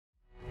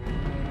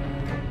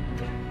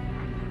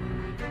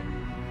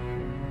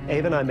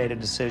Eva and I made a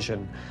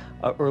decision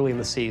early in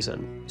the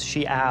season.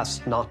 She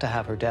asked not to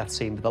have her death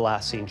scene be the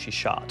last scene she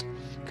shot,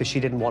 because she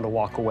didn't want to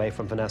walk away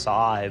from Vanessa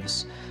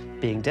Ives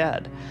being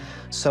dead.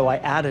 So I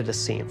added a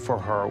scene for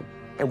her,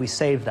 and we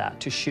saved that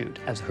to shoot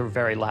as her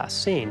very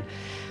last scene.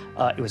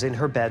 It was in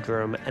her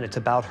bedroom, and it's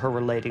about her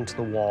relating to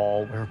the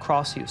wall where her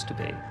cross used to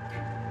be.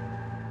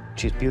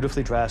 She's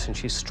beautifully dressed, and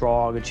she's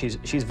strong, and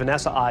she's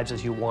Vanessa Ives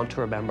as you want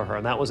to remember her.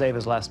 And that was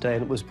Eva's last day,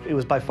 and it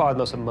was by far the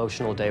most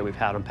emotional day we've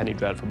had on Penny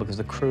Dreadful, because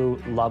the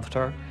crew loved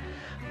her.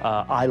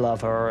 I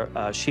love her.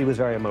 She was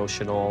very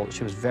emotional.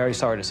 She was very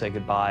sorry to say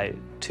goodbye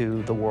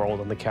to the world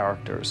and the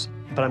characters.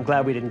 But I'm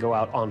glad we didn't go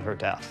out on her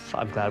death.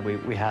 I'm glad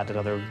we had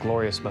another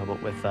glorious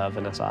moment with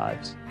Vanessa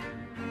Ives.